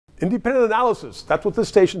independent analysis. That's what this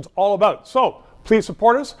station's all about. So please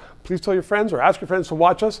support us. Please tell your friends or ask your friends to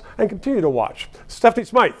watch us and continue to watch. Stephanie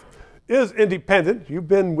Smythe is independent. You've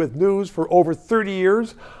been with news for over 30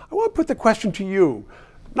 years. I want to put the question to you,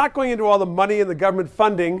 not going into all the money and the government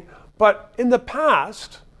funding, but in the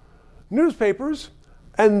past, newspapers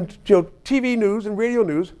and TV news and radio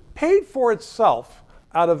news paid for itself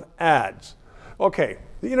out of ads. Okay,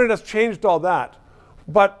 the internet has changed all that,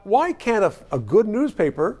 but why can't a good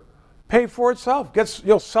newspaper pay for itself?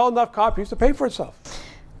 Sell enough copies to pay for itself.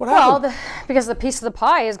 What happened? Well, because the piece of the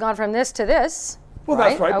pie has gone from this to this. Well, right?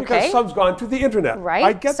 That's right, because some's gone to the internet. Right.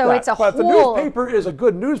 I get so that. It's a but if the newspaper is a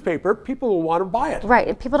good newspaper, people will want to buy it. Right,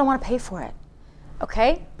 and people don't want to pay for it.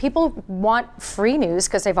 Okay, people want free news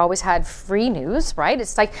because they've always had free news, right?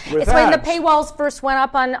 It's like when the paywalls first went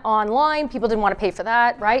up online, people didn't want to pay for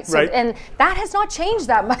that, right? So, and that has not changed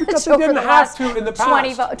that much because over the last 20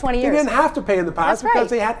 years. They didn't have to pay in the past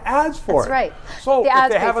because they had ads for it. That's right. So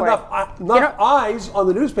if they have enough eyes on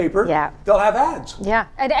the newspaper, they'll have ads. Yeah,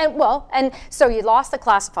 and so you lost the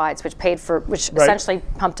classifieds, which essentially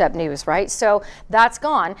pumped up news, right? So that's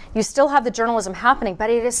gone. You still have the journalism happening,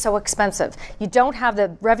 but it is so expensive. You don't have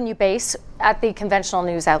the revenue base at the conventional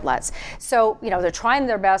news outlets. So, they're trying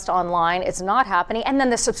their best online. It's not happening. And then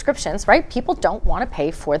the subscriptions, right? People don't want to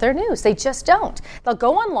pay for their news. They just don't. They'll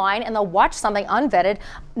go online and they'll watch something unvetted,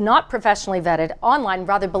 not professionally vetted online,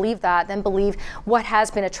 rather believe that than believe what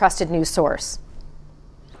has been a trusted news source.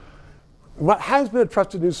 What has been a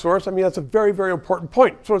trusted news source, that's a very, very important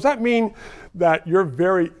point. So does that mean that you're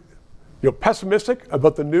very pessimistic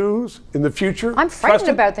about the news in the future? I'm frightened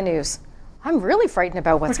about the news. I'm really frightened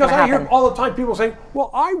about what's going to happen. Because I hear all the time people saying, well,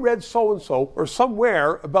 I read so-and-so or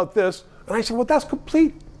somewhere about this. And I say, well, that's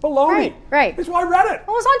complete baloney. Right. That's why I read it.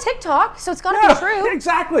 Well, it was on TikTok, so it's got to be true.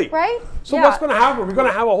 Exactly. Right? So what's going to happen? We're going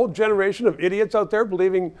to have a whole generation of idiots out there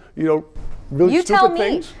believing, really stupid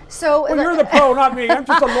things? So well, you're the pro, not me. I'm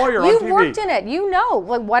just a lawyer on TV. You've worked in it. You know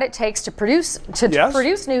what it takes to produce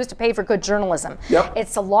news, to pay for good journalism. Yep.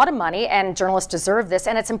 It's a lot of money, and journalists deserve this.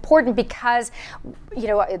 And it's important because,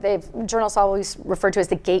 journalists always refer to as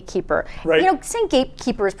the gatekeeper. Right. Saying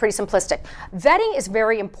gatekeeper is pretty simplistic. Vetting is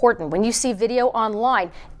very important. When you see video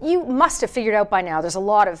online, you must have figured out by now there's a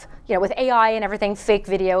lot of, with AI and everything, fake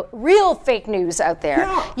video, real fake news out there.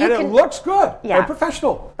 Yeah, it looks good and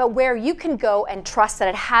professional. But where you can go and trust that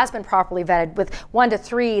it has been properly vetted with 1 to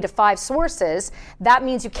 3 to 5 sources, that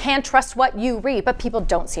means you can trust what you read, but people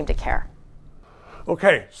don't seem to care.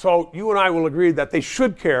 Okay, so you and I will agree that they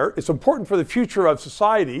should care. It's important for the future of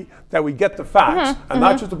society that we get the facts and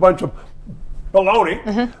not just a bunch of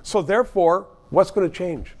baloney. So therefore, what's going to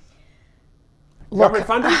change? Government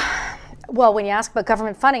funding? Well, when you ask about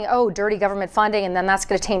government funding, dirty government funding, and then that's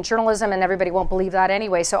going to taint journalism, and everybody won't believe that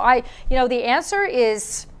anyway. So the answer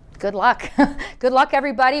is good luck. Good luck,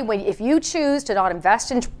 everybody. If you choose to not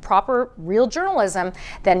invest in proper, real journalism,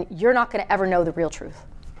 then you're not going to ever know the real truth.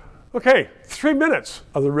 Okay, 3 minutes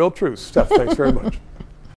of the real truth. Steph, thanks very much.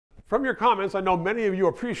 From your comments, I know many of you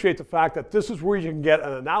appreciate the fact that this is where you can get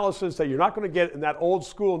an analysis that you're not going to get in that old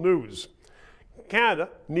school news. Canada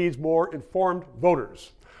needs more informed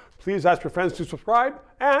voters. Please ask your friends to subscribe,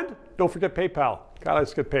 and don't forget PayPal. God,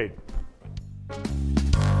 let's get paid.